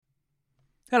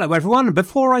Hello everyone,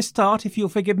 before I start, if you'll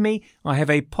forgive me, I have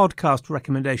a podcast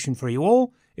recommendation for you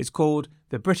all. It's called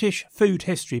the British Food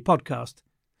History Podcast.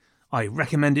 I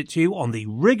recommend it to you on the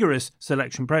rigorous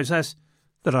selection process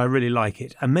that I really like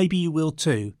it, and maybe you will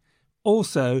too.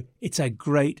 Also, it's a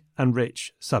great and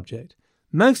rich subject.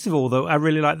 Most of all, though, I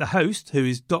really like the host, who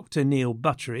is Dr. Neil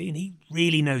Buttery, and he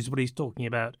really knows what he's talking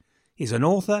about. He's an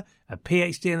author, a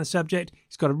PhD in the subject.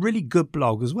 He's got a really good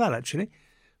blog as well, actually.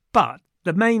 But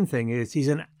the main thing is he's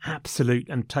an absolute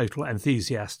and total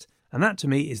enthusiast, and that to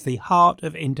me is the heart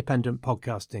of independent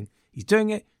podcasting. He's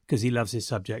doing it because he loves his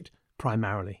subject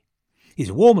primarily. He's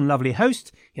a warm and lovely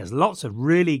host. He has lots of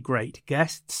really great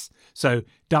guests. So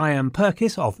Diane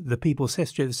Purkiss of The People's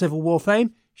History of the Civil War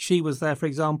fame, she was there, for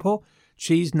example.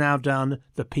 She's now done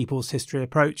the People's History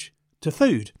approach to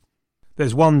food.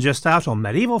 There's one just out on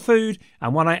medieval food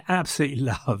and one I absolutely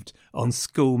loved on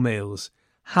school meals.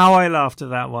 How I laughed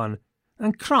at that one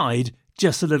and cried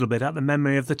just a little bit at the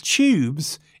memory of the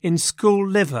tubes in school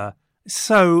liver.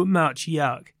 So much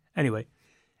yuck. Anyway,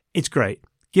 it's great.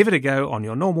 Give it a go on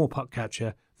your normal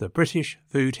podcatcher, the British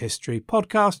Food History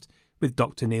Podcast with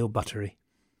Dr. Neil Buttery.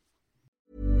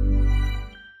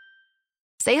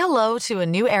 Say hello to a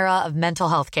new era of mental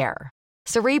health care.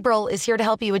 Cerebral is here to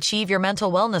help you achieve your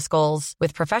mental wellness goals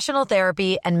with professional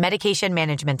therapy and medication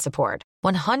management support.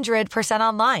 100%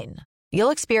 online.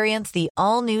 You'll experience the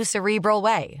all-new Cerebral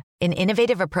Way, an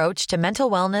innovative approach to mental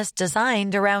wellness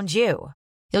designed around you.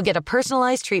 You'll get a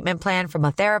personalized treatment plan from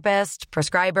a therapist,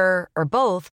 prescriber, or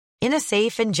both in a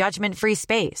safe and judgment-free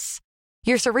space.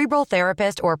 Your Cerebral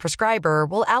therapist or prescriber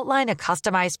will outline a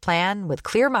customized plan with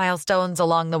clear milestones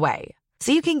along the way,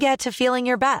 so you can get to feeling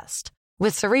your best.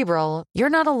 With Cerebral, you're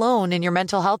not alone in your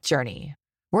mental health journey.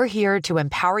 We're here to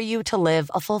empower you to live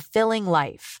a fulfilling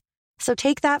life. So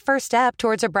take that first step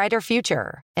towards a brighter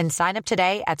future and sign up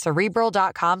today at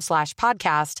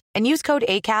Cerebral.com/podcast and use code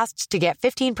ACAST to get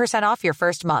 15% off your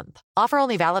first month. Offer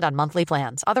only valid on monthly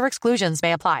plans. Other exclusions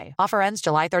may apply. Offer ends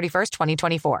July 31st,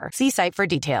 2024. See site for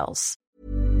details.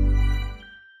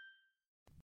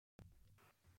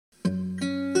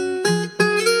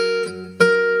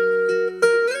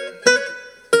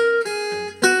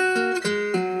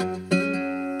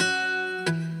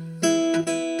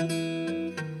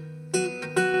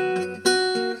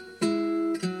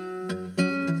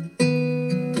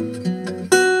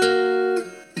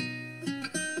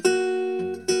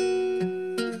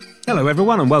 Hello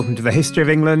everyone and welcome to the History of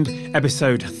England,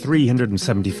 episode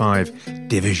 375,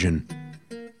 Division.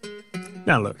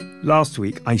 Now look, last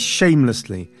week I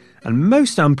shamelessly and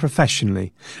most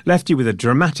unprofessionally left you with a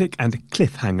dramatic and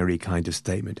cliffhangery kind of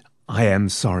statement. I am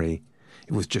sorry.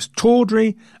 It was just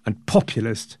tawdry and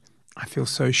populist. I feel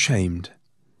so ashamed.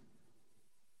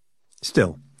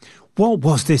 Still, what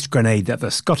was this grenade that the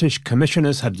Scottish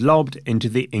commissioners had lobbed into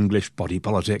the English body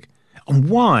politic? And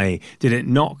why did it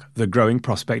knock the growing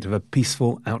prospect of a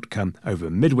peaceful outcome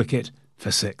over mid-wicket for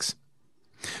 6?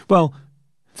 Well,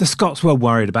 the Scots were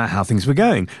worried about how things were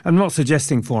going. I'm not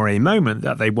suggesting for a moment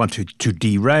that they wanted to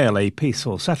derail a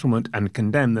peaceful settlement and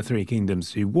condemn the three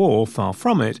kingdoms to war, far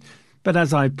from it. But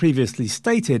as I previously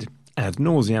stated, ad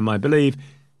nauseam I believe,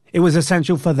 it was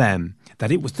essential for them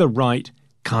that it was the right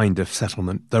kind of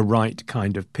settlement, the right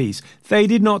kind of peace. They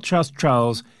did not trust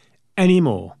Charles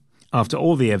anymore. After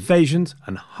all the evasions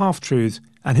and half-truths,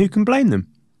 and who can blame them?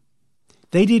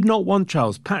 They did not want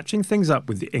Charles patching things up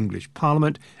with the English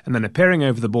Parliament and then appearing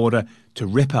over the border to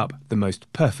rip up the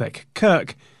most perfect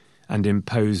Kirk and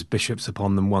impose bishops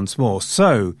upon them once more.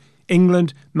 So,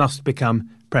 England must become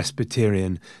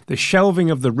Presbyterian. The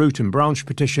shelving of the root and branch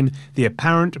petition, the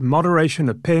apparent moderation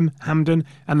of Pym, Hampden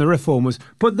and the Reformers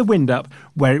put the wind up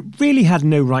where it really had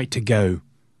no right to go.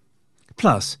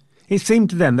 Plus, it seemed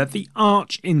to them that the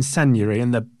arch-incendiary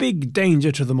and the big danger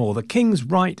to them all, the king's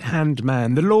right-hand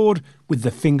man, the lord with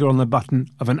the finger on the button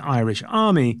of an Irish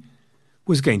army,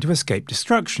 was going to escape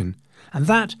destruction, and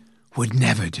that would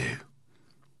never do.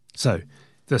 So,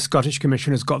 the Scottish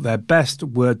commissioners got their best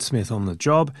wordsmith on the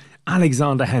job,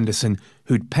 Alexander Henderson,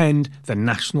 who'd penned the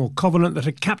National Covenant that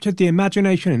had captured the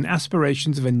imagination and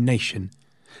aspirations of a nation.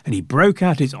 And he broke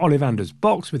out his Ollivander's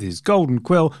box with his golden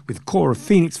quill with core of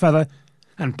phoenix feather,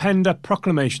 and penned a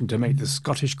proclamation to make the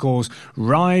Scottish cause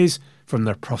rise from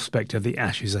the prospect of the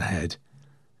ashes ahead.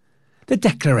 The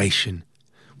Declaration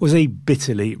was a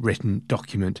bitterly written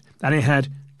document, and it had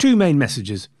two main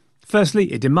messages.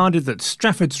 Firstly, it demanded that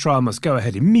Strafford's trial must go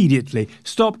ahead immediately.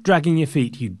 Stop dragging your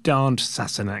feet, you darned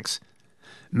Sassenachs.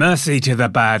 Mercy to the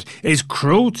bad is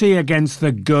cruelty against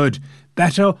the good.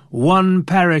 Better one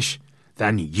perish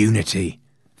than unity,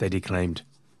 they declaimed.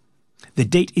 The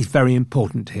date is very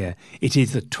important here. It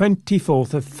is the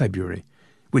 24th of February,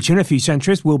 which in a few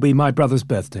centuries will be my brother's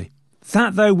birthday.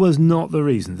 That, though, was not the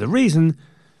reason. The reason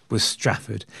was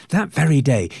Strafford. That very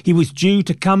day, he was due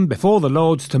to come before the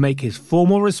Lords to make his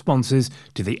formal responses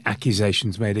to the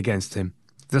accusations made against him.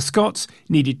 The Scots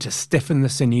needed to stiffen the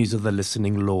sinews of the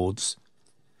listening Lords.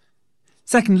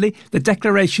 Secondly, the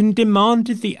Declaration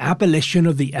demanded the abolition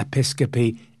of the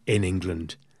episcopacy in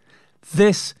England.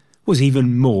 This was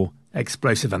even more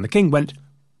explosive, and the king went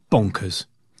bonkers.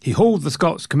 He hauled the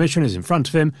Scots commissioners in front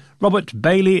of him. Robert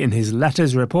Bailey in his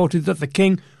letters reported that the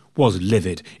king was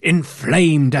livid,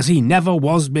 inflamed as he never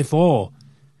was before.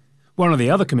 One of the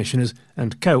other commissioners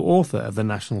and co-author of the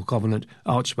National Covenant,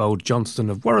 Archibald Johnston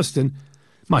of Warriston,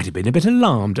 might have been a bit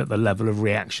alarmed at the level of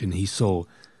reaction he saw.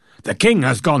 The king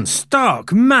has gone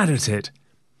stark mad at it.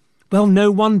 Well,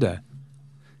 no wonder.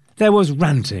 There was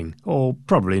ranting, or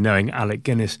probably, knowing Alec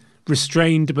Guinness,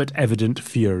 restrained but evident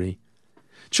fury.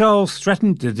 Charles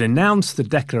threatened to denounce the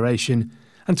Declaration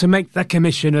and to make the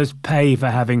commissioners pay for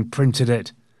having printed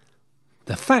it.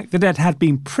 The fact that it had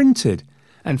been printed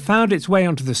and found its way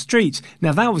onto the streets,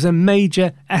 now that was a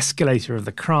major escalator of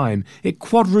the crime. It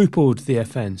quadrupled the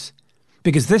offence,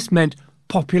 because this meant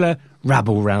popular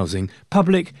rabble-rousing,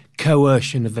 public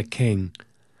coercion of the king.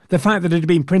 The fact that it had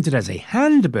been printed as a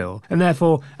handbill, and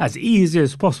therefore as easy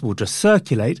as possible to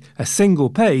circulate, a single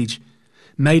page,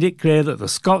 made it clear that the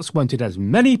Scots wanted as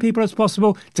many people as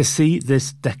possible to see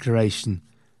this declaration.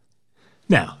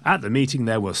 Now, at the meeting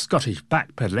there was Scottish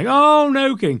backpedalling. Oh,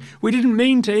 no, King, we didn't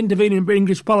mean to intervene in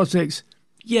English politics.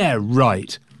 Yeah,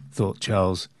 right, thought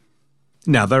Charles.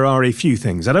 Now, there are a few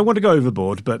things. I don't want to go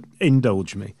overboard, but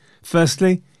indulge me.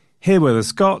 Firstly, here were the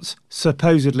Scots,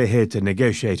 supposedly here to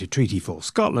negotiate a treaty for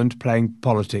Scotland, playing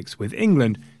politics with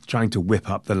England, trying to whip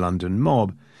up the London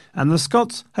mob. And the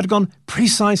Scots had gone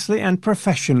precisely and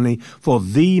professionally for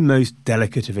the most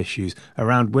delicate of issues,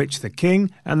 around which the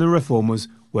king and the reformers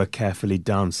were carefully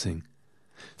dancing.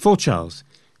 For Charles,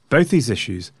 both these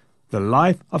issues, the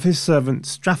life of his servant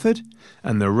Strafford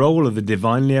and the role of the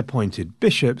divinely appointed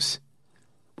bishops,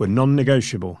 were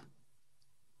non-negotiable.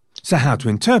 So how to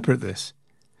interpret this?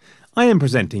 I am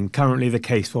presenting currently the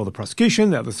case for the prosecution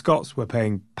that the Scots were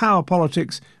playing power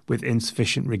politics with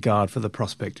insufficient regard for the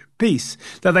prospect of peace,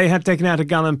 that they had taken out a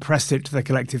gun and pressed it to the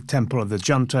collective temple of the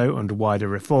junto and wider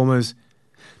reformers,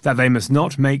 that they must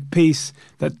not make peace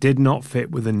that did not fit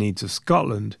with the needs of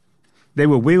Scotland. They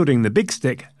were wielding the big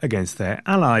stick against their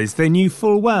allies. They knew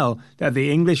full well that the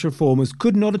English reformers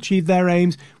could not achieve their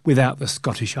aims without the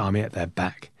Scottish army at their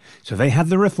back. So they had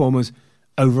the reformers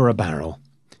over a barrel,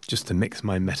 just to mix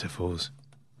my metaphors.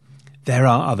 There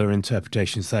are other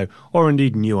interpretations, though, or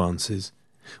indeed nuances.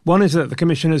 One is that the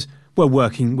commissioners were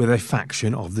working with a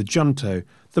faction of the junto,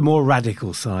 the more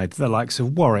radical side, the likes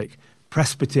of Warwick,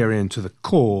 Presbyterian to the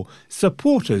core,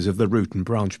 supporters of the Root and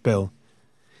Branch Bill.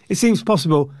 It seems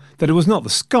possible that it was not the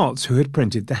Scots who had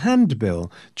printed the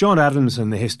handbill. John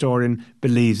Adamson, the historian,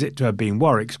 believes it to have been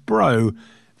Warwick's bro,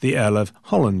 the Earl of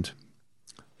Holland.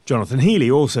 Jonathan Healy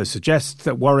also suggests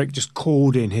that Warwick just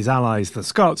called in his allies, the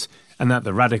Scots, and that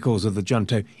the radicals of the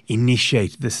junto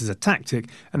initiated this as a tactic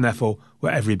and therefore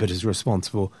were every bit as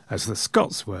responsible as the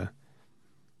Scots were.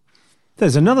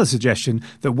 There's another suggestion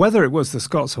that whether it was the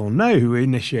Scots or no who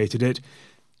initiated it,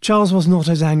 Charles was not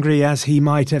as angry as he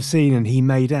might have seen and he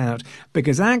made out,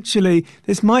 because actually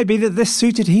this might be that this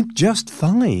suited him just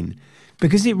fine,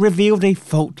 because it revealed a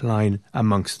fault line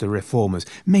amongst the reformers.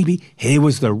 Maybe here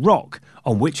was the rock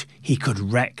on which he could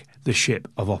wreck the ship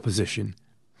of opposition.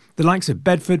 The likes of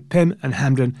Bedford, Pym and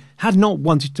Hampden had not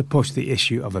wanted to push the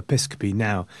issue of episcopacy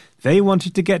now. They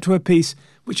wanted to get to a peace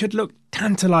which had looked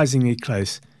tantalisingly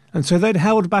close, and so they'd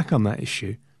held back on that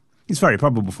issue. It's very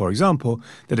probable, for example,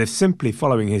 that if simply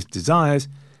following his desires,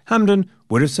 Hampden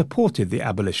would have supported the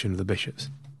abolition of the bishops.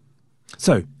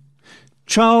 So,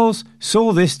 Charles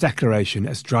saw this declaration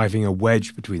as driving a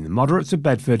wedge between the moderates of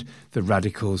Bedford, the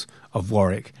radicals of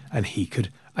Warwick, and he could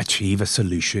achieve a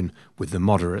solution with the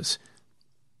moderates.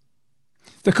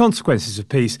 The consequences of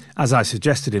peace, as I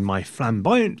suggested in my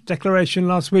flamboyant declaration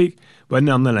last week, were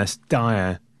nonetheless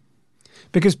dire,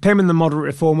 because Pym and the moderate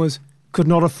reformers could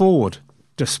not afford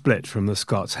to split from the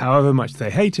Scots. However much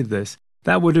they hated this,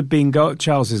 that would have been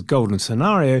Charles's golden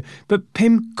scenario, but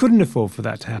Pym couldn't afford for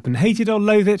that to happen. Hated or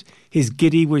loathe it, his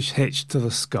giddy was hitched to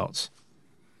the Scots.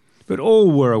 But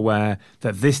all were aware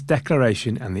that this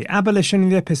declaration and the abolition of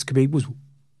the episcopacy was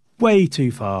way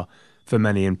too far for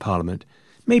many in Parliament.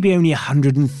 Maybe only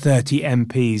 130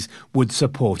 MPs would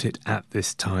support it at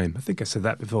this time. I think I said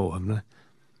that before, haven't I?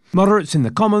 Moderates in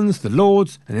the Commons, the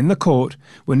Lords and in the Court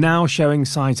were now showing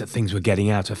signs that things were getting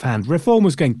out of hand. Reform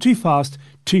was going too fast,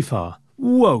 too far.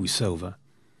 Whoa, Silver.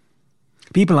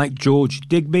 People like George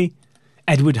Digby,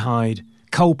 Edward Hyde,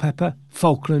 Culpeper,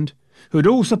 Falkland, who had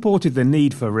all supported the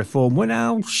need for reform, were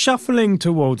now shuffling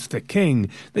towards the king.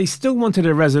 They still wanted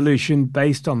a resolution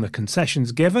based on the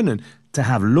concessions given and to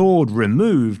have Laud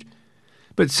removed.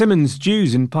 But Symonds'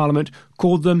 Jews in Parliament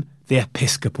called them the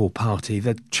Episcopal Party.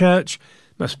 The church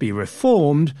must be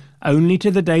reformed only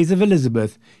to the days of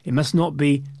Elizabeth. It must not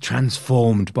be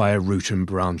transformed by a root and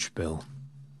branch bill.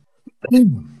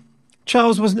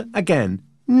 Charles was, again,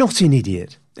 not an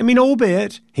idiot.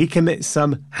 Albeit he commits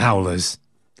some howlers.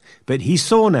 But he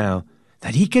saw now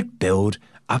that he could build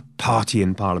a party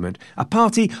in Parliament, a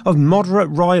party of moderate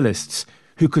royalists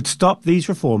who could stop these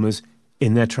reformers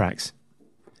in their tracks.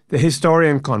 The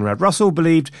historian Conrad Russell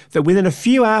believed that within a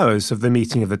few hours of the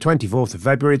meeting of the 24th of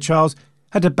February, Charles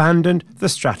had abandoned the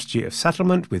strategy of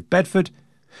settlement with Bedford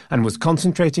and was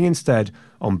concentrating instead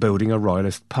on building a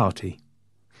royalist party.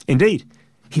 Indeed,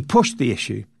 he pushed the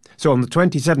issue. So on the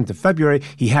 27th of February,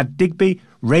 he had Digby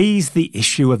raise the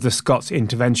issue of the Scots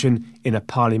intervention in a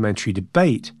parliamentary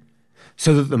debate,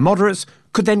 so that the moderates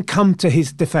could then come to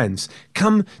his defence,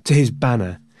 come to his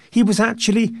banner. He was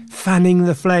actually fanning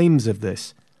the flames of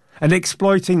this and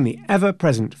exploiting the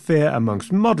ever-present fear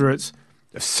amongst moderates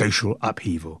of social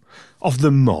upheaval, of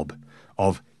the mob,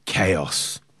 of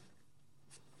chaos.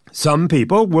 Some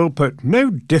people will put no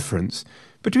difference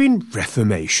between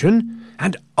reformation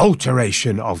and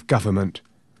alteration of government.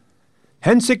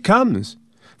 Hence it comes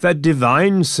that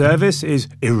divine service is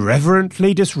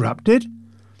irreverently disrupted,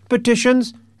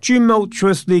 petitions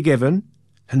tumultuously given,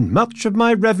 and much of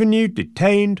my revenue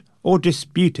detained or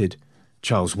disputed,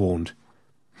 Charles warned.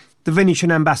 The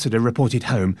Venetian ambassador reported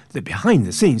home that behind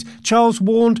the scenes Charles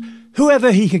warned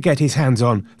whoever he could get his hands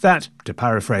on that, to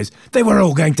paraphrase, they were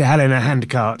all going to hell in a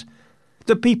handcart.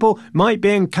 The people might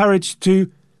be encouraged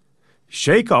to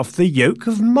shake off the yoke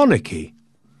of monarchy.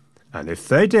 And if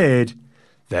they did,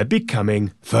 they'd be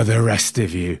coming for the rest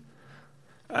of you.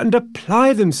 And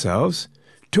apply themselves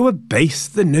to abase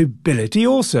the nobility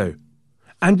also,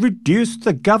 and reduce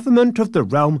the government of the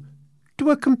realm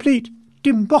to a complete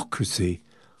democracy.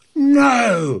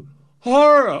 No!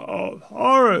 Horror of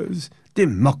horrors!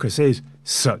 Democracy is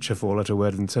such a four-letter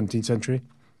word in the 17th century.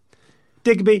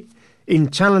 Digby, in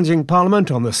challenging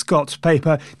Parliament on the Scots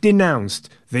paper, denounced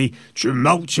the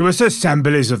tumultuous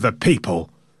assemblies of the people.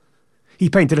 He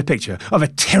painted a picture of a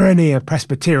tyranny of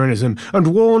Presbyterianism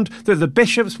and warned that the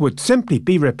bishops would simply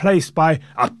be replaced by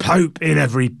a pope in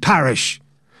every parish.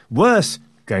 Worse,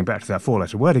 going back to that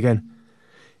four-letter word again,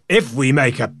 if we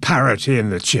make a parity in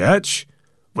the church,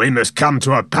 we must come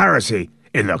to a parity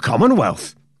in the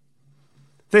Commonwealth.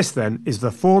 This, then, is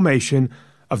the formation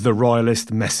of the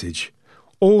Royalist message,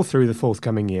 all through the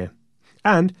forthcoming year,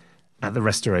 and at the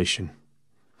Restoration.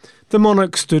 The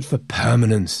monarch stood for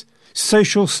permanence,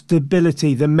 social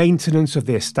stability, the maintenance of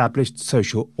the established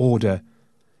social order.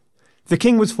 The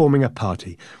king was forming a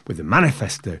party with a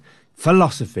manifesto,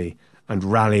 philosophy, and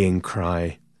rallying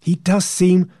cry. He does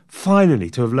seem finally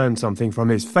to have learned something from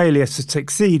his failure to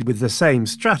succeed with the same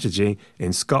strategy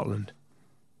in Scotland.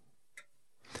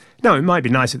 Now, it might be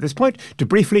nice at this point to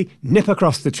briefly nip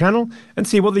across the channel and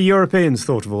see what the Europeans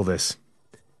thought of all this.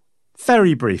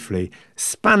 Very briefly,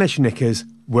 Spanish knickers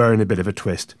were in a bit of a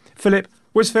twist. Philip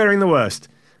was fearing the worst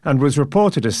and was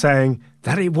reported as saying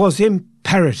that it was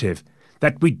imperative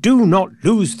that we do not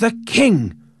lose the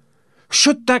king.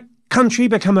 Should that country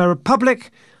become a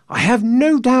republic, I have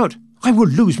no doubt I will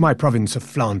lose my province of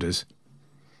Flanders.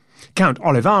 Count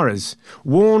Olivares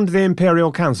warned the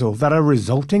Imperial Council that a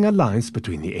resulting alliance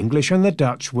between the English and the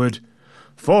Dutch would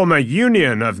form a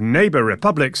union of neighbour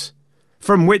republics,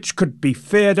 from which could be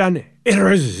feared an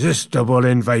irresistible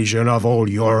invasion of all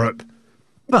Europe.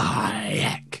 By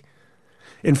heck!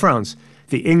 In France,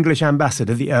 the English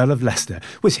ambassador, the Earl of Leicester,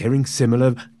 was hearing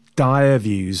similar dire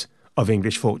views of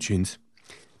English fortunes.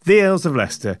 The Earls of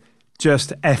Leicester,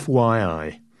 just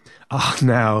FYI, are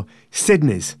now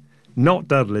Sidneys, not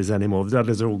Dudleys anymore. The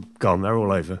Dudleys are all gone, they're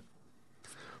all over.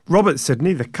 Robert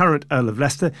Sidney, the current Earl of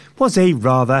Leicester, was a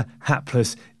rather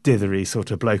hapless, dithery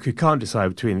sort of bloke who can't decide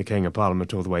between the King and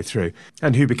Parliament all the way through,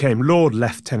 and who became Lord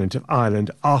Lieutenant of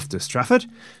Ireland after Strafford,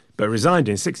 but resigned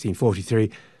in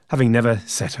 1643, having never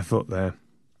set a foot there.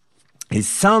 His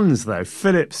sons, though,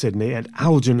 Philip Sidney and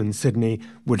Algernon Sidney,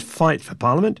 would fight for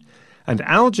Parliament, and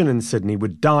Algernon Sidney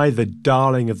would die the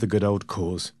darling of the good old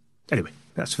cause. Anyway,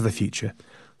 that's for the future.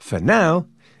 For now,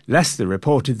 Leicester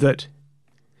reported that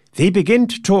they begin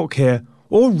to talk here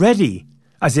already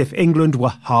as if England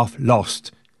were half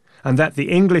lost, and that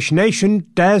the English nation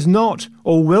dares not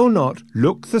or will not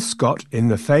look the Scot in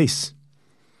the face.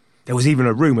 There was even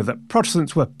a rumour that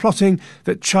Protestants were plotting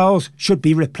that Charles should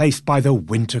be replaced by the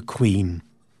Winter Queen.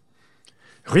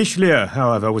 Richelieu,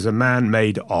 however, was a man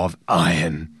made of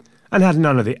iron and had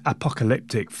none of the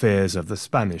apocalyptic fears of the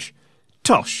Spanish.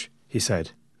 Tosh, he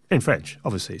said, in French,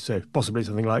 obviously, so possibly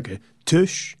something like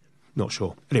tush, not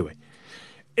sure. Anyway,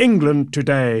 England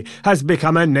today has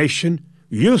become a nation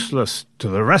useless to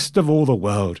the rest of all the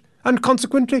world, and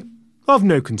consequently of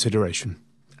no consideration.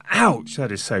 Ouch,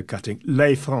 that is so cutting.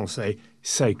 Les Français,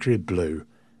 sacre bleu.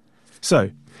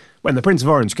 So, when the Prince of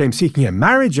Orange came seeking a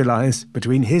marriage alliance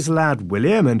between his lad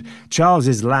William and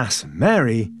Charles's lass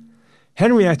Mary,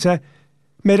 Henrietta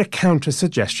made a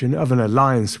counter-suggestion of an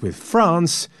alliance with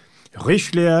France.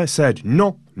 Richelieu said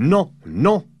non, non,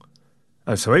 non.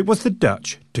 And so it was the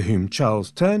Dutch to whom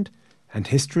Charles turned, and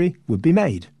history would be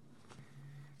made.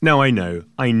 Now I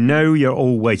know you're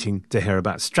all waiting to hear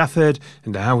about Strafford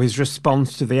and how his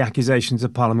response to the accusations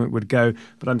of Parliament would go,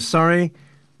 but I'm sorry,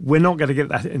 we're not going to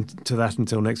get into that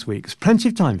until next week. There's plenty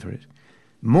of time for it.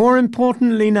 More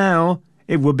importantly now,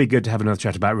 it would be good to have another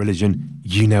chat about religion.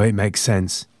 You know it makes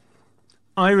sense.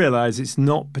 I realise it's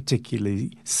not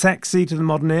particularly sexy to the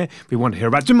modern ear. We want to hear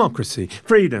about democracy,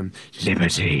 freedom,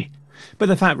 liberty. But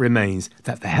the fact remains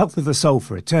that the health of the soul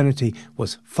for eternity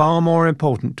was far more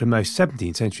important to most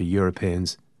 17th century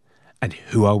Europeans. And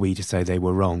who are we to say they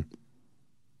were wrong?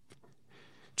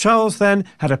 Charles then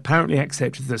had apparently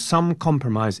accepted that some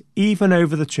compromise even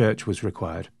over the church was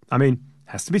required. I mean,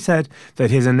 it has to be said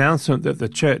that his announcement that the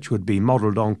church would be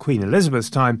modelled on Queen Elizabeth's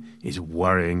time is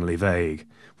worryingly vague.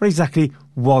 What exactly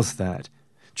was that?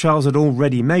 Charles had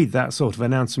already made that sort of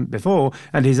announcement before,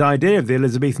 and his idea of the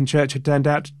Elizabethan church had turned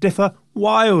out to differ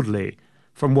wildly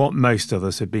from what most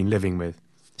others had been living with.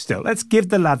 Still, let's give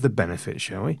the lad the benefit,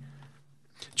 shall we?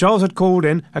 Charles had called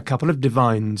in a couple of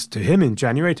divines to him in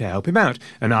January to help him out,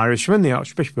 an Irishman, the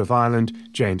Archbishop of Ireland,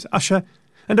 James Usher,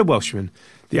 and a Welshman,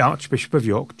 the Archbishop of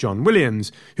York, John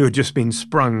Williams, who had just been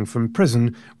sprung from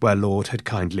prison where Laud had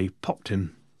kindly popped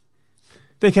him.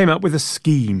 They came up with a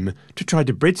scheme to try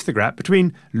to bridge the gap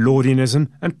between Laudianism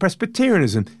and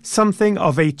Presbyterianism, something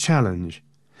of a challenge.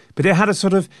 But it had a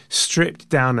sort of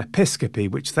stripped-down episcopacy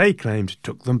which they claimed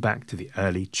took them back to the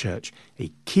early church,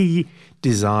 a key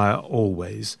desire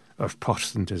always of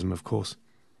Protestantism, of course.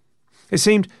 It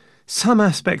seemed some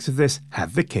aspects of this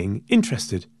had the king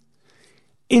interested.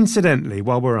 Incidentally,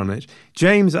 while we're on it,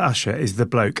 James Usher is the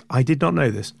bloke, I did not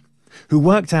know this, who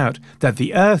worked out that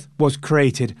the earth was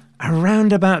created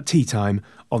around about tea time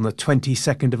on the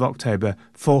 22nd of October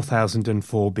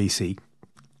 4004 BC.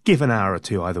 Give an hour or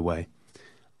two either way.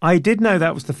 I did know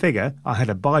that was the figure. I had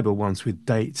a Bible once with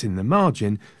dates in the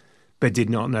margin, but did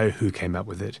not know who came up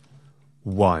with it.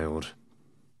 Wild.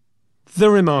 The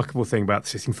remarkable thing about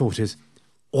the 1640s,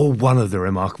 or one of the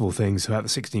remarkable things about the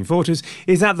 1640s,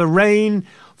 is that the rain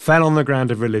fell on the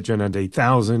ground of religion and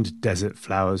 1,000 desert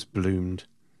flowers bloomed.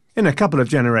 In a couple of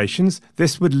generations,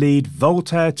 this would lead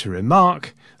Voltaire to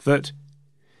remark that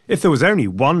if there was only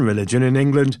one religion in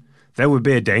England, there would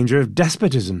be a danger of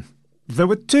despotism. If there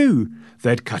were two,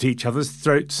 they'd cut each other's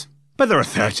throats. But there are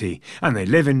 30, and they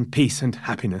live in peace and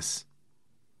happiness.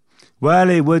 Well,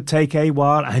 it would take a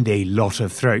while and a lot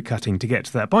of throat-cutting to get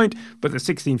to that point, but the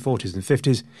 1640s and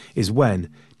 50s is when,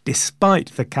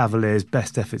 despite the Cavaliers'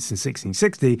 best efforts in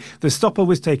 1660, the stopper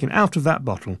was taken out of that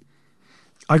bottle.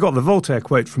 I got the Voltaire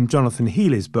quote from Jonathan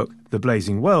Healy's book, The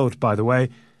Blazing World, by the way,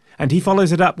 and he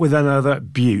follows it up with another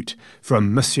beaut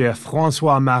from Monsieur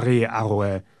François-Marie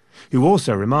Arouet, who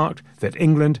also remarked that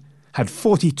England had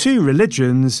 42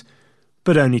 religions,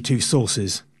 but only 2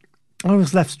 sources. I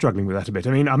was left struggling with that a bit.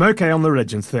 I mean, I'm okay on the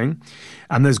religions thing,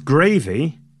 and there's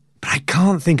gravy, but I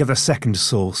can't think of the second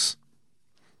source.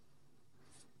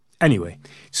 Anyway,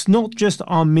 it's not just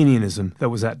Arminianism that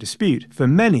was at dispute. For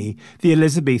many, the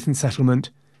Elizabethan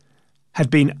settlement had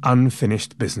been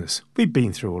unfinished business. We'd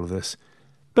been through all of this.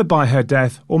 But by her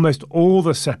death, almost all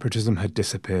the separatism had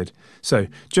disappeared, so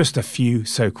just a few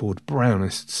so-called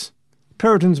Brownists.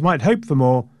 Puritans might hope for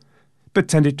more, but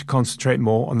tended to concentrate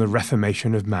more on the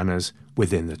reformation of manners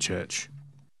within the church.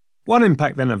 One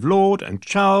impact then of Laud and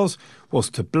Charles was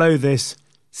to blow this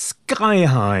sky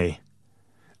high.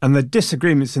 And the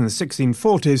disagreements in the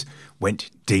 1640s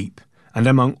went deep, and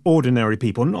among ordinary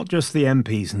people, not just the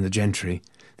MPs and the gentry.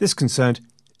 This concerned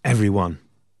everyone.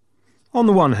 On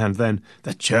the one hand, then,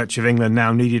 the Church of England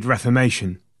now needed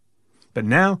reformation. But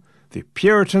now, the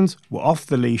Puritans were off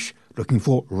the leash, looking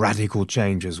for radical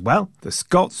change as well. The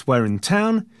Scots were in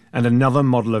town, and another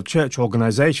model of church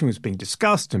organisation was being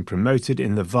discussed and promoted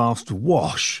in the vast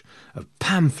wash of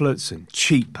pamphlets and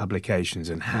cheap publications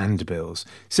and handbills.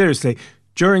 Seriously,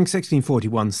 During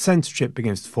 1641, censorship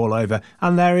begins to fall over,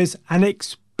 and there is an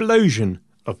explosion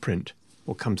of print.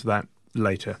 We'll come to that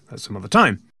later at some other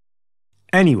time.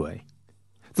 Anyway,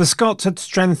 the Scots had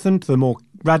strengthened the more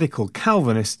radical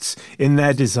Calvinists in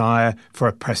their desire for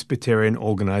a Presbyterian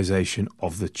organisation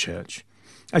of the church.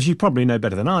 As you probably know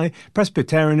better than I,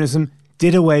 Presbyterianism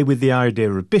did away with the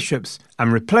idea of bishops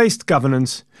and replaced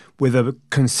governance with a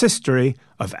consistory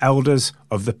of elders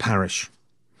of the parish.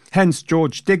 Hence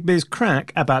George Digby's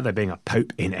crack about there being a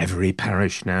pope in every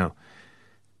parish now.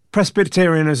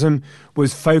 Presbyterianism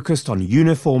was focused on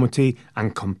uniformity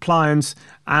and compliance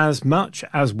as much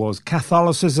as was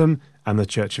Catholicism and the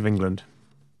Church of England.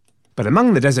 But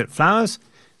among the desert flowers,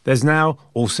 there's now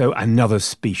also another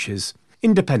species,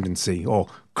 independency or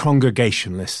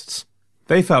Congregationalists.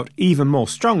 They felt even more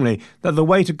strongly that the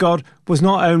way to God was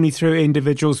not only through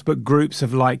individuals but groups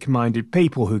of like-minded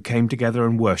people who came together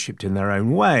and worshipped in their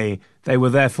own way. They were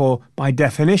therefore, by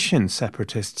definition,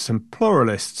 separatists and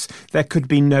pluralists. There could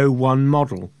be no one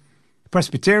model.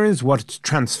 Presbyterians wanted to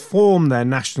transform their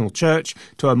national church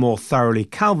to a more thoroughly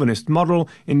Calvinist model.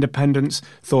 Independents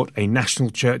thought a national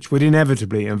church would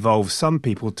inevitably involve some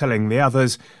people telling the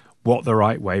others what the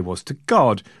right way was to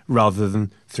God, rather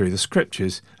than through the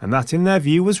scriptures, and that, in their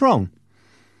view, was wrong.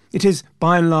 It is,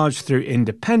 by and large, through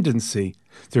independency,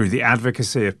 through the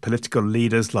advocacy of political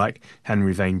leaders like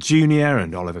Henry Vane Jr.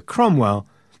 and Oliver Cromwell,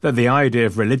 that the idea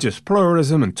of religious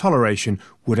pluralism and toleration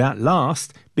would at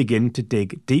last begin to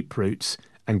dig deep roots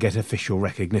and get official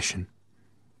recognition.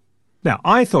 Now,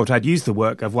 I thought I'd use the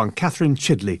work of one Catherine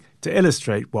Chidley to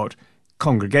illustrate what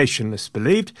Congregationalists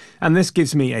believed, and this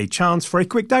gives me a chance for a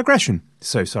quick digression,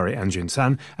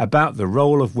 Anjun-san, about the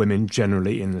role of women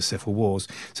generally in the civil wars.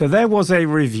 So there was a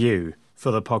review for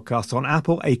the podcast on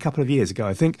Apple a couple of years ago,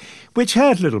 I think, which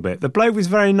hurt a little bit. The bloke was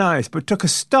very nice, but took a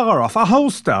star off, a whole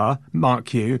star,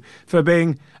 mark you, for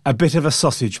being a bit of a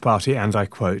sausage party, and I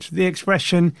quote, "The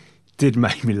expression did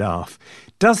make me laugh.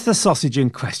 Does the sausage in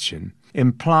question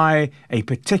imply a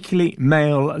particularly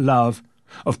male love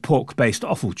of pork-based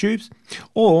offal tubes,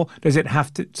 or does it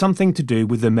have something to do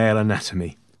with the male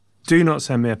anatomy? Do not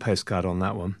send me a postcard on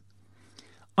that one."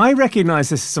 I recognise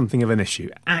this is something of an issue.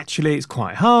 Actually, it's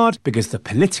quite hard because the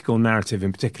political narrative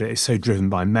in particular is so driven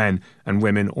by men and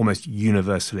women almost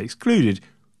universally excluded,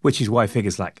 which is why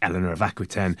figures like Eleanor of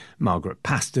Aquitaine, Margaret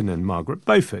Paston and Margaret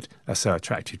Beaufort are so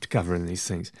attractive to covering these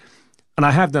things. And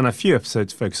I have done a few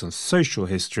episodes focused on social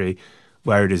history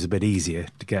where it is a bit easier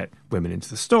to get women into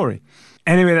the story.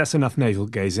 Anyway, that's enough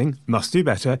navel-gazing. Must do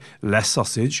better, less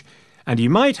sausage, and you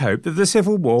might hope that the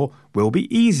Civil War will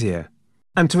be easier.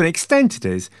 And to an extent it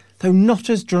is, though not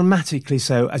as dramatically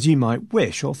so as you might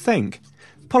wish or think.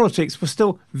 Politics was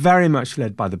still very much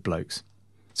led by the blokes.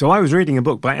 So I was reading a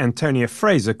book by Antonia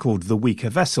Fraser called The Weaker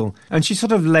Vessel, and she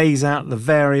sort of lays out the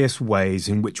various ways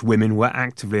in which women were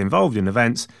actively involved in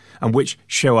events and which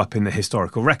show up in the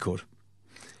historical record.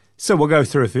 So we'll go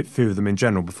through a few of them in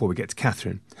general before we get to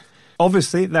Catherine.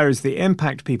 Obviously, there is the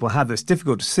impact people had that's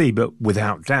difficult to see, but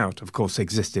without doubt, of course,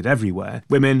 existed everywhere.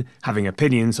 Women having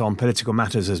opinions on political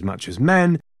matters as much as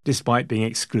men, despite being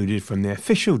excluded from the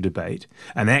official debate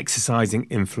and exercising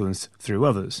influence through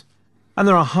others. And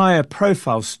there are higher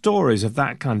profile stories of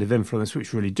that kind of influence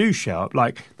which really do show up,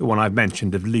 like the one I've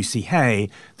mentioned of Lucy Hay,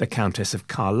 the Countess of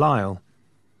Carlisle.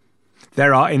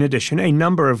 There are, in addition, a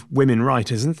number of women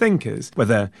writers and thinkers,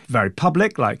 whether very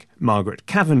public, like Margaret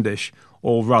Cavendish,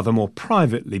 or rather more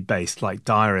privately based, like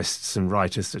diarists and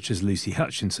writers such as Lucy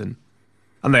Hutchinson.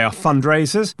 And they are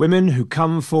fundraisers, women who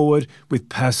come forward with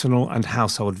personal and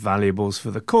household valuables for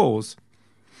the cause.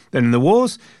 Then in the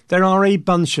wars, there are a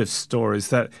bunch of stories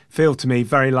that feel to me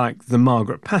very like the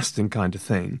Margaret Paston kind of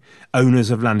thing. Owners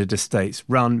of landed estates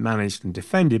run, managed and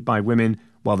defended by women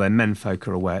while their menfolk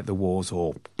are away at the wars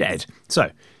or dead. So,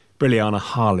 Brilliana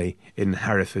Harley in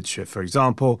Herefordshire, for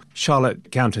example,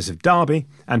 Charlotte, Countess of Derby,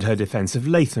 and her defence of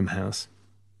Latham House.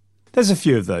 There's a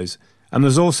few of those, and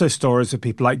there's also stories of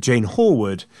people like Jane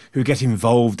Horwood, who get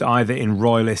involved either in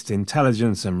royalist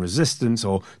intelligence and resistance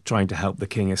or trying to help the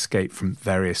king escape from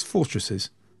various fortresses.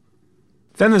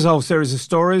 Then there's a whole series of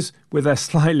stories with a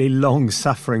slightly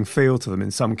long-suffering feel to them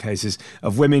in some cases,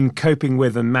 of women coping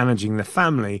with and managing the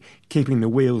family, keeping the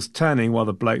wheels turning while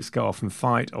the blokes go off and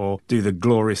fight or do the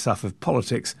glorious stuff of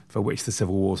politics for which the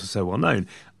civil wars are so well known.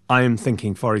 I am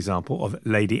thinking, for example, of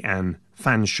Lady Anne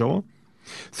Fanshawe,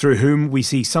 through whom we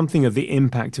see something of the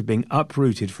impact of being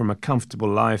uprooted from a comfortable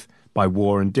life by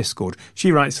war and discord.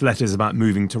 She writes letters about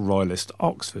moving to royalist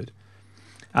Oxford.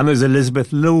 And there's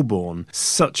Elizabeth Lilbourne,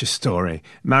 such a story,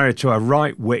 married to a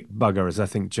right wick bugger, as I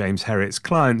think James Herriot's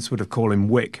clients would have called him,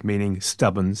 wick, meaning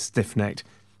stubborn, stiff-necked,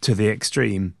 to the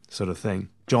extreme. sort of thing,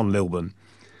 John Lilburn.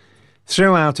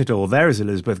 Throughout it all, there is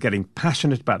Elizabeth getting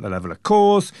passionate about the Leveller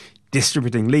cause,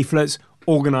 distributing leaflets,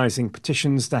 organising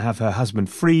petitions to have her husband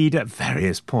freed at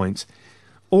various points,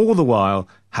 all the while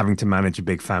having to manage a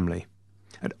big family.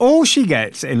 And all she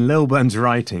gets in Lilburn's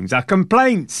writings are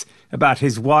complaints about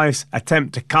his wife's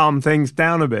attempt to calm things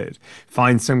down a bit,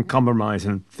 find some compromise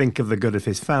and think of the good of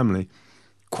his family.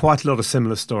 Quite a lot of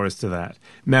similar stories to that.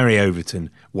 Mary Overton,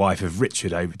 wife of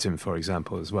Richard Overton, for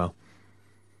example, as well.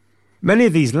 Many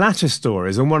of these latter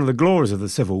stories, and one of the glories of the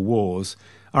Civil Wars,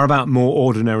 are about more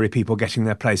ordinary people getting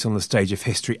their place on the stage of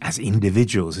history as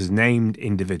individuals, as named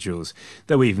individuals,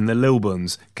 though even the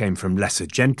Lilburns came from lesser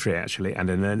gentry, actually, and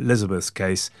in Elizabeth's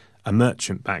case, a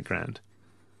merchant background.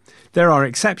 There are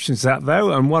exceptions to that,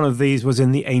 though, and one of these was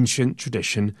in the ancient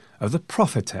tradition of the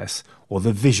prophetess, or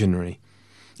the visionary.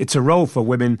 It's a role for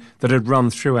women that had run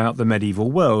throughout the medieval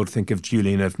world. Think of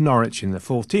Julian of Norwich in the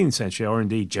 14th century, or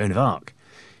indeed Joan of Arc.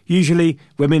 Usually,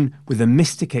 women with a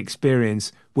mystic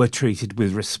experience were treated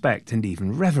with respect and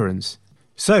even reverence.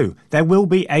 So, there will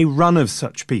be a run of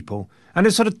such people, and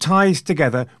it sort of ties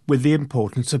together with the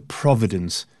importance of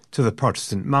providence to the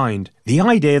Protestant mind. The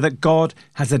idea that God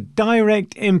has a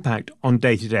direct impact on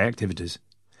day-to-day activities,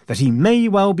 that he may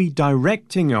well be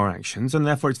directing your actions, and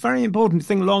therefore it's very important to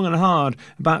think long and hard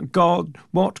about God,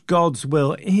 what God's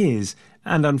will is.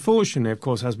 And unfortunately, of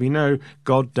course, as we know,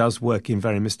 God does work in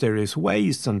very mysterious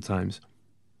ways sometimes.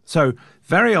 So,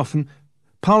 very often,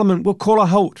 Parliament will call a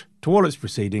halt to all its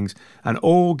proceedings and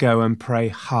all go and pray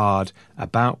hard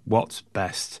about what's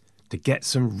best to get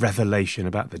some revelation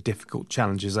about the difficult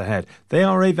challenges ahead. They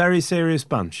are a very serious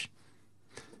bunch.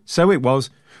 So it was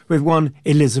with one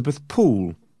Elizabeth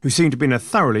Poole, who seemed to have been a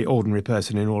thoroughly ordinary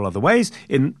person in all other ways,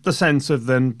 in the sense of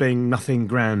them being nothing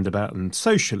grand about them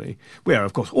socially. We are,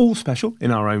 of course, all special in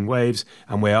our own ways,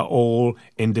 and we are all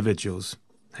individuals,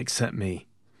 except me.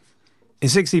 In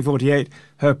 1648,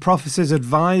 her prophecies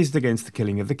advised against the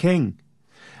killing of the king.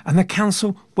 And the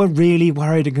council were really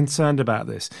worried and concerned about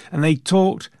this, and they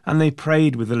talked and they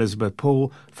prayed with Elizabeth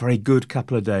Poole for a good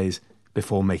couple of days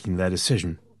before making their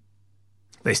decision.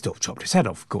 They still chopped his head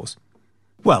off, of course.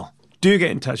 Well, do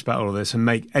get in touch about all of this and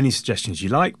make any suggestions you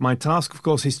like. My task, of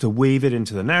course, is to weave it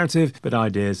into the narrative, but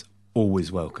ideas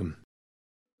always welcome.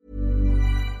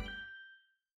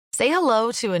 Say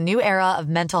hello to a new era of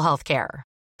mental health care.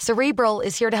 Cerebral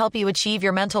is here to help you achieve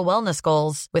your mental wellness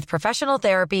goals with professional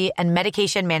therapy and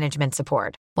medication management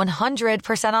support.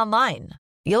 100% online.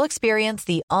 You'll experience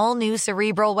the all-new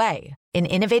Cerebral Way, an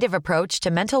innovative approach to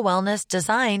mental wellness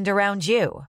designed around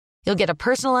you. You'll get a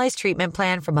personalized treatment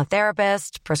plan from a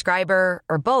therapist, prescriber,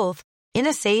 or both in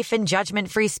a safe and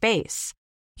judgment-free space.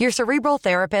 Your Cerebral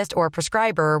therapist or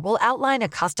prescriber will outline a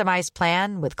customized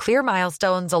plan with clear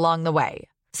milestones along the way,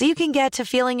 so you can get to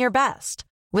feeling your best.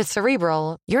 With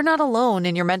Cerebral, you're not alone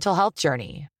in your mental health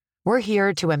journey. We're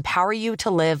here to empower you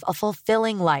to live a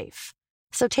fulfilling life.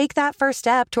 So take that first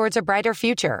step towards a brighter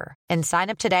future and sign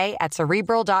up today at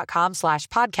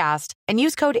Cerebral.com/podcast and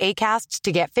use code ACAST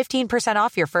to get 15%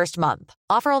 off your first month.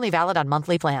 Offer only valid on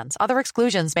monthly plans. Other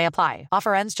exclusions may apply.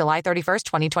 Offer ends July 31st,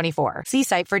 2024. See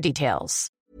site for details.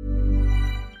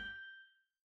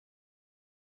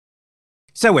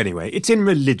 So anyway, it's in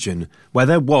religion where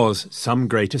there was some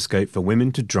greater scope for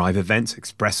women to drive events,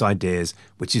 express ideas,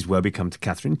 which is where we come to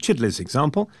Catherine Chidley's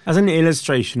example as an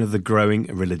illustration of the growing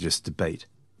religious debate.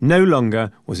 No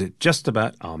longer was it just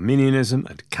about Arminianism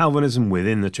and Calvinism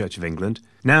within the Church of England.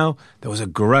 Now there was a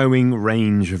growing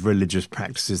range of religious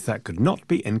practices that could not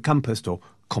be encompassed or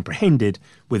comprehended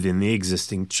within the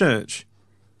existing church.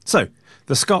 So,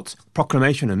 the Scots'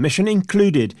 proclamation and mission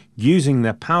included using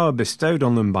the power bestowed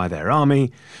on them by their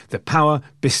army, the power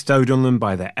bestowed on them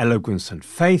by their eloquence and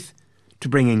faith, to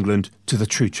bring England to the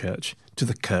true church, to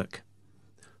the Kirk.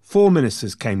 4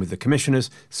 ministers came with the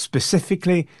commissioners,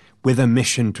 specifically with a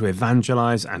mission to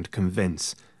evangelise and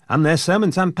convince, and their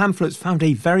sermons and pamphlets found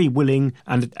a very willing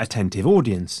and attentive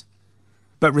audience.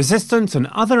 But resistance and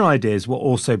other ideas were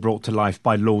also brought to life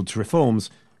by Laud's reforms,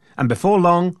 and before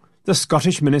long, the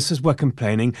Scottish ministers were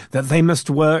complaining that they must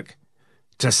work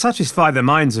to satisfy the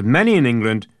minds of many in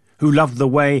England who loved the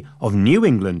way of New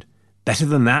England better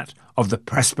than that of the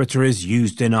presbyteries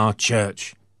used in our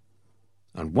church.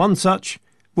 And one such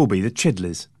will be the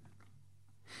Chidleys.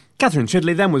 Catherine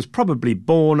Chidley then was probably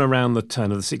born around the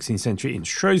turn of the 16th century in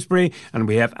Shrewsbury, and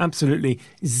we have absolutely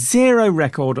zero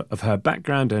record of her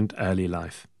background and early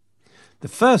life. The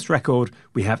first record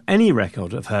we have any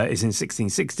record of her is in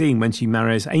 1616 when she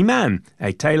marries a man,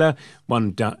 a tailor,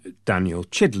 one Daniel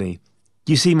Chidley.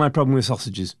 You see my problem with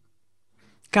sausages?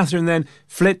 Catherine then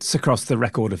flits across the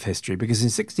record of history because in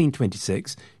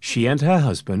 1626 she and her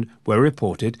husband were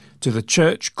reported to the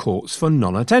church courts for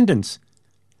non-attendance.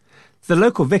 The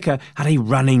local vicar had a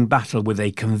running battle with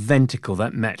a conventicle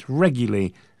that met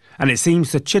regularly, and it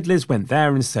seems the Chidleys went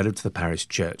there instead of to the parish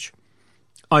church.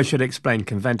 I should explain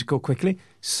conventicle quickly.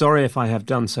 Sorry if I have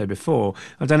done so before.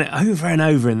 I've done it over and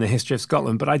over in the history of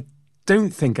Scotland, but I don't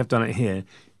think I've done it here.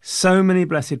 So many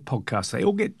blessed podcasts, they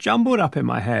all get jumbled up in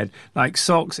my head like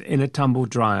socks in a tumble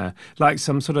dryer, like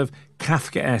some sort of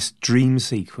Kafkaesque dream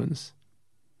sequence.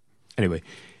 Anyway,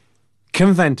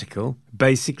 conventicle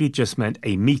basically just meant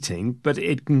a meeting, but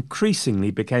it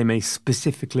increasingly became a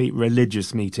specifically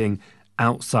religious meeting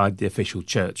outside the official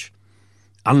church.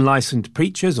 Unlicensed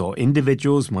preachers or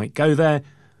individuals might go there,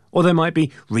 or there might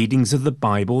be readings of the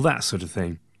Bible, that sort of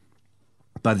thing.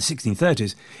 By the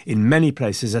 1630s, in many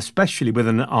places, especially with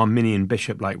an Arminian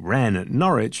bishop like Wren at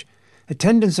Norwich,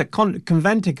 attendance at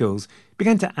conventicles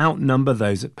began to outnumber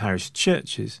those at parish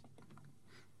churches.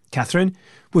 Catherine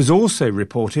was also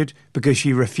reported because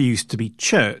she refused to be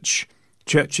church.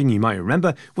 Churching, you might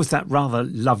remember, was that rather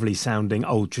lovely-sounding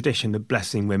old tradition of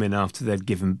blessing women after they'd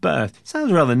given birth. It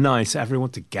sounds rather nice,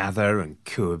 everyone to gather and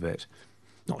coo a bit.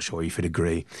 Not sure if you'd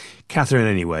agree. Catherine,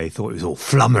 anyway, thought it was all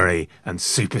flummery and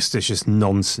superstitious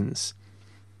nonsense.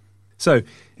 So,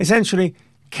 essentially,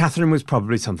 Catherine was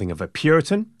probably something of a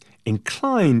Puritan,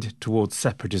 inclined towards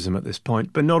separatism at this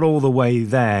point, but not all the way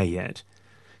there yet.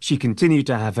 She continued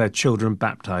to have her children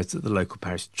baptised at the local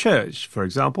parish church, for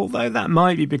example, though that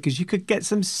might be because you could get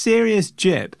some serious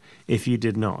gyp if you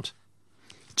did not.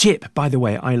 Gyp, by the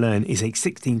way, I learn, is a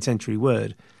 16th century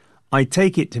word. I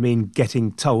take it to mean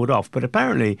getting told off, but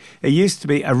apparently it used to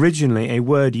be originally a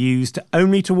word used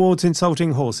only towards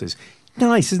insulting horses.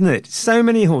 Nice, isn't it? So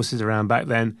many horses around back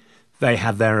then, they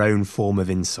had their own form of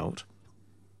insult.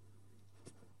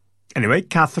 Anyway,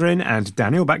 Catherine and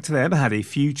Daniel, back to them, had a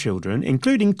few children,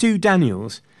 including 2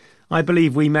 Daniels. I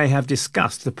believe we may have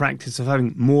discussed the practice of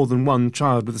having more than one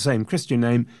child with the same Christian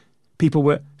name. People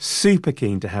were super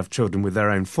keen to have children with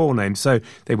their own forenames, so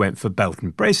they went for belt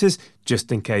and braces, just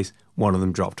in case one of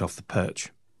them dropped off the perch.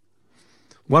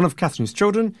 One of Catherine's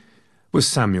children was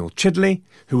Samuel Chidley,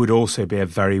 who would also be a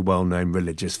very well-known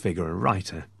religious figure and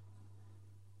writer.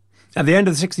 At the end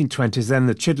of the 1620s, then,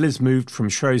 the Chidleys moved from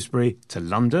Shrewsbury to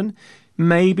London,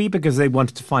 maybe because they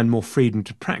wanted to find more freedom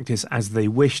to practice as they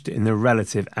wished in the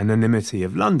relative anonymity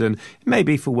of London,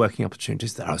 maybe for working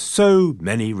opportunities. There are so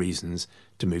many reasons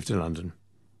to move to London.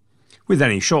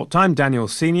 Within a short time, Daniel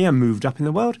Sr. moved up in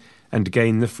the world and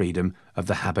gained the freedom of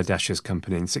the Haberdashers'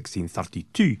 Company in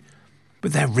 1632.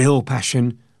 But their real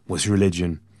passion was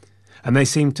religion, and they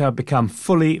seemed to have become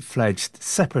fully fledged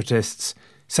separatists,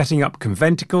 setting up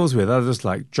conventicles with others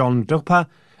like John Duppa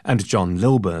and John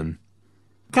Lilburne.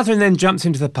 Catherine then jumps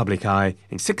into the public eye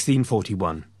in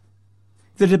 1641.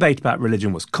 The debate about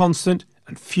religion was constant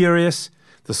and furious.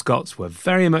 The Scots were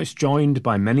very much joined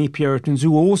by many Puritans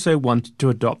who also wanted to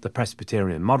adopt the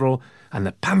Presbyterian model, and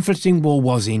the pamphleting war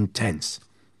was intense.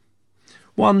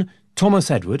 One, Thomas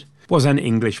Edward, was an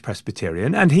English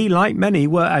Presbyterian, and he, like many,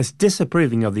 were as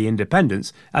disapproving of the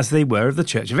independence as they were of the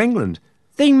Church of England.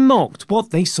 They mocked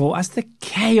what they saw as the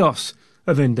chaos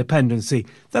of independency,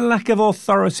 the lack of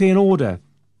authority and order.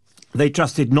 They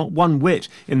trusted not one whit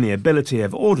in the ability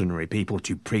of ordinary people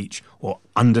to preach or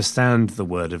understand the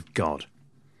word of God.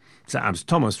 Sir Abs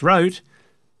Thomas wrote,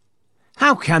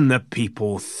 "How can the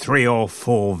people, 3 or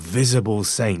 4 visible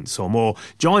saints or more,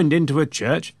 joined into a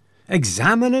church,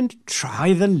 examine and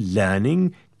try the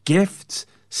learning, gifts,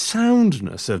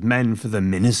 soundness of men for the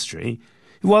ministry,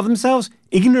 who are themselves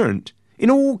ignorant in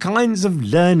all kinds of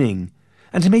learning,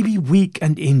 and may be weak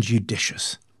and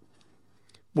injudicious?"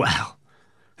 Well,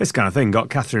 this kind of thing got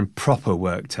Catherine proper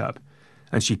worked up,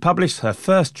 and she published her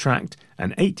first tract,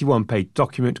 an 81-page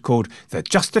document called The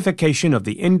Justification of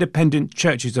the Independent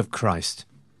Churches of Christ.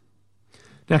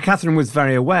 Now, Catherine was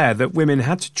very aware that women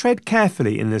had to tread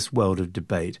carefully in this world of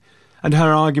debate, and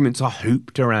her arguments are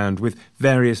hooped around with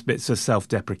various bits of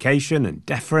self-deprecation and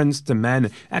deference to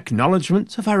men,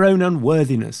 acknowledgments of her own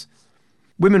unworthiness.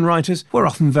 Women writers were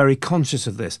often very conscious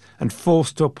of this and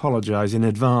forced to apologise in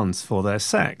advance for their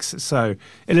sex. So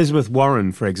Elizabeth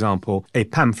Warren, for example, a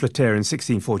pamphleteer in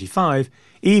 1645,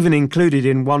 even included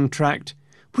in one tract,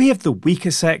 "We of the weaker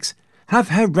sex have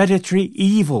hereditary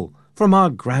evil from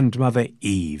our grandmother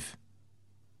Eve."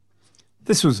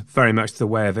 This was very much the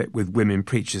way of it with women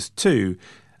preachers too,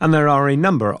 and there are a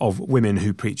number of women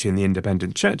who preach in the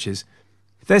independent churches.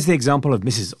 There's the example of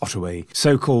Mrs. Ottaway,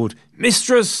 so-called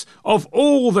mistress of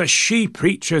all the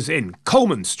she-preachers in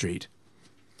Coleman Street,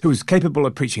 who was capable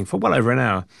of preaching for well over an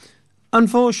hour.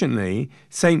 Unfortunately,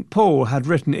 St. Paul had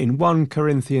written in 1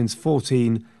 Corinthians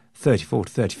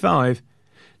 14:34-35,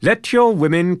 "Let your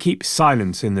women keep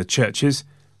silence in the churches,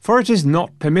 for it is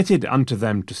not permitted unto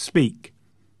them to speak."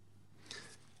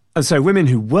 And so women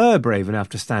who were brave enough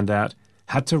to stand out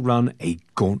had to run a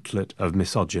gauntlet of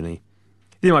misogyny.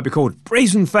 They might be called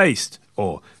brazen-faced,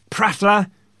 or prattler,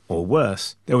 or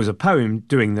worse. There was a poem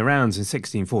doing the rounds in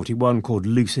 1641 called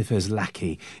Lucifer's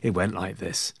Lackey. It went like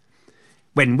this.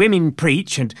 "When women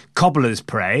preach and cobblers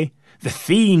pray, the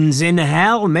fiends in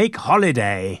hell make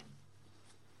holiday."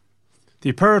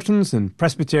 The Puritans and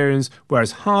Presbyterians were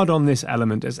as hard on this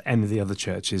element as any of the other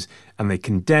churches, and they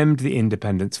condemned the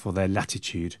Independents for their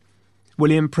latitude.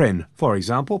 William Prynne, for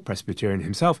example, Presbyterian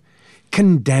himself,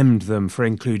 condemned them for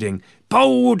including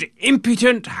bold,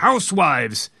 impudent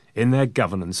housewives in their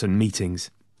governance and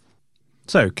meetings.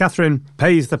 So Catherine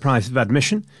pays the price of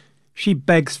admission. She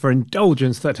begs for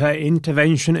indulgence that her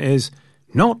intervention is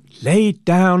not laid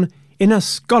down in a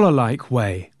scholar-like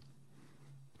way.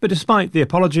 But despite the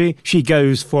apology, she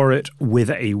goes for it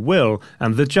with a will,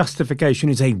 and the justification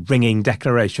is a ringing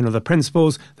declaration of the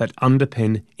principles that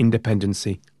underpin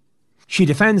independency. She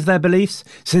defends their beliefs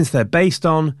since they're based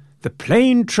on the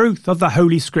plain truth of the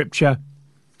Holy Scripture.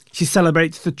 She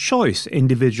celebrates the choice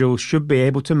individuals should be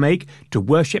able to make to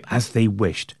worship as they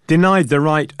wished, denied the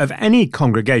right of any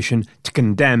congregation to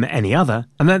condemn any other,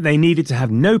 and that they needed to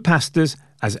have no pastors,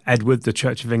 as Edward, the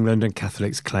Church of England and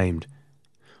Catholics claimed.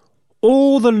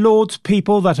 All the Lord's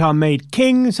people that are made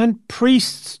kings and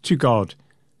priests to God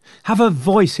have a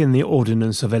voice in the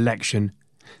ordinance of election.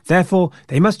 Therefore,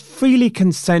 they must freely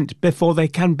consent before there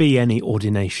can be any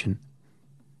ordination.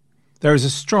 There is a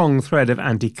strong thread of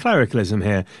anti-clericalism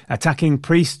here, attacking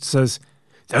priests as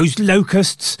those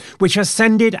locusts which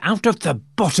ascended out of the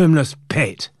bottomless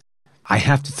pit. I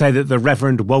have to say that the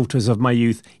Reverend Walters of my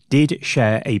youth did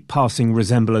share a passing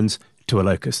resemblance to a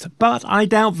locust, but I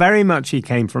doubt very much he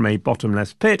came from a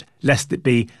bottomless pit, lest it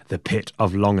be the pit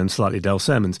of long and slightly dull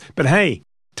sermons. But hey,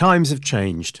 times have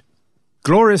changed.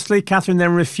 Gloriously, Catherine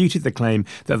then refuted the claim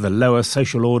that the lower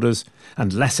social orders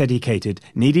and less educated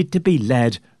needed to be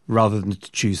led rather than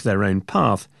to choose their own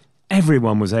path.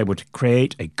 Everyone was able to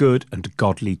create a good and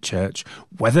godly church,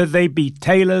 whether they be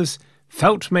tailors,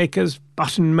 felt makers,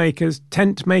 button makers,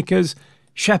 tent makers,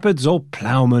 shepherds or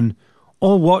ploughmen,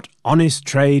 or what honest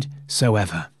trade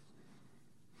soever.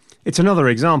 It's another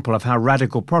example of how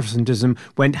radical Protestantism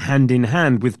went hand in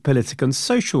hand with political and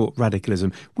social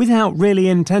radicalism, without really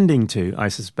intending to, I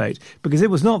suspect, because it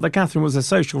was not that Catherine was a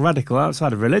social radical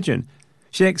outside of religion.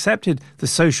 She accepted the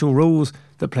social rules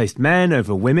that placed men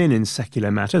over women in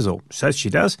secular matters, or says she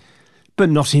does,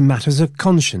 but not in matters of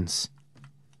conscience.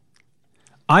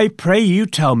 "I pray you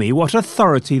tell me what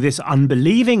authority this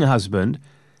unbelieving husband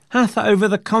hath over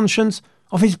the conscience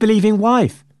of his believing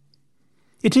wife.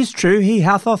 It is true he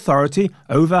hath authority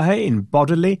over her in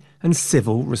bodily and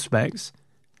civil respects,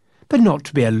 but not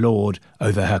to be a lord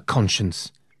over her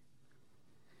conscience."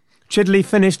 Chidley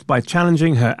finished by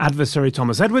challenging her adversary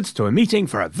Thomas Edwards to a meeting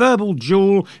for a verbal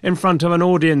duel in front of an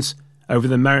audience over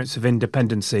the merits of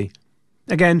independency.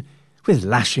 Again, with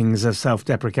lashings of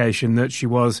self-deprecation that she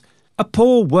was a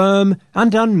poor worm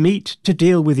and unmeet to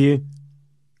deal with you.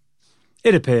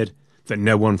 It appeared that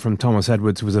no one from Thomas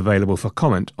Edwards was available for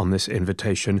comment on this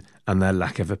invitation and their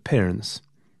lack of appearance.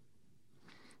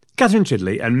 Catherine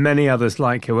Chidley and many others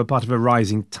like her were part of a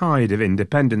rising tide of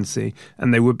independency,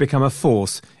 and they would become a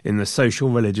force in the social,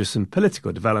 religious and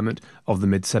political development of the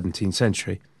mid-17th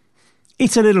century.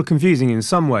 It's a little confusing in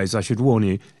some ways, I should warn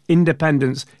you.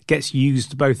 Independence gets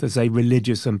used both as a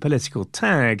religious and political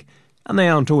tag, and they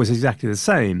aren't always exactly the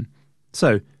same.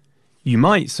 So, you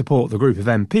might support the group of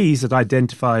MPs that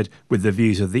identified with the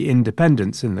views of the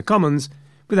independents in the Commons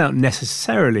without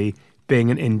necessarily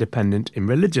being an independent in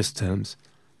religious terms.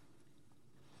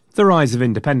 The rise of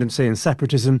independency and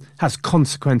separatism has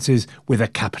consequences with a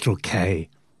capital K.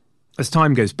 As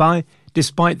time goes by,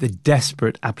 despite the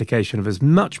desperate application of as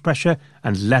much pressure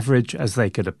and leverage as they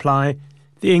could apply,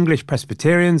 the English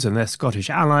Presbyterians and their Scottish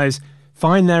allies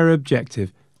find their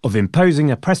objective of imposing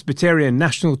a Presbyterian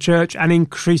national church an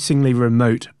increasingly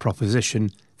remote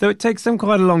proposition, though it takes them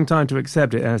quite a long time to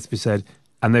accept it, as we said,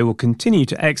 and they will continue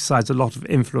to exercise a lot of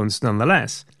influence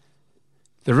nonetheless.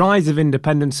 The rise of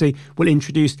independency will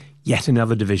introduce yet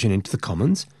another division into the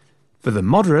Commons. For the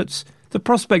moderates, the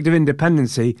prospect of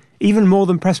independency, even more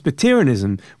than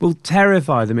Presbyterianism, will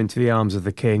terrify them into the arms of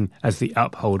the king as the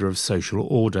upholder of social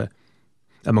order.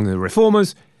 Among the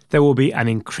reformers, there will be an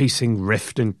increasing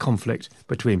rift and conflict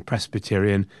between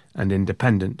Presbyterian and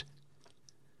Independent.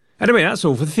 Anyway, that's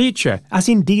all for the future, as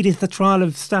indeed is the trial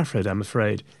of Stafford, I'm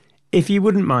afraid. If you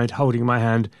wouldn't mind holding my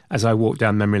hand as I walk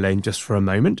down memory lane just for a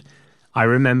moment, I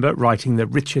remember writing the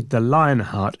Richard the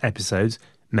Lionheart episodes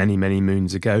many, many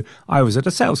moons ago. I was at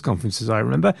a sales conference, as I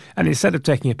remember, and instead of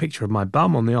taking a picture of my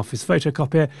bum on the office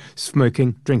photocopier,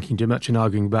 smoking, drinking too much and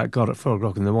arguing about God at 4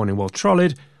 o'clock in the morning while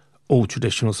trolleyed, all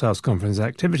traditional sales conference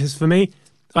activities for me,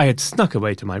 I had snuck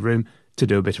away to my room to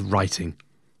do a bit of writing.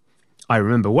 I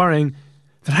remember worrying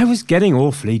that I was getting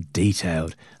awfully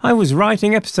detailed. I was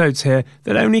writing episodes here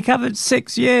that only covered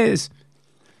 6 years.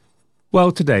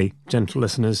 Well, today, gentle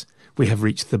listeners, we have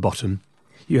reached the bottom.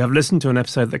 You have listened to an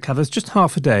episode that covers just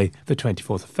half a day, the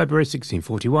 24th of February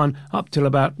 1641, up till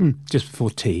about just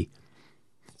before tea.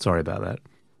 Sorry about that.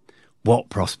 What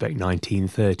prospect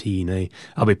 1913, eh?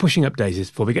 I'll be pushing up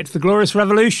daisies before we get to the Glorious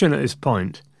Revolution at this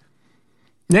point.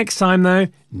 Next time,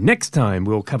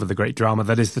 we'll cover the great drama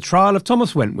that is the trial of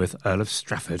Thomas Wentworth, Earl of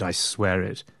Strafford, I swear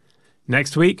it.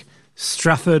 Next week,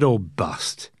 Strafford or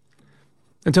bust.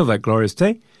 Until that glorious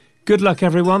day, good luck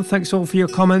everyone, thanks all for your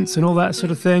comments and all that sort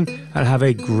of thing, and have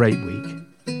a great week.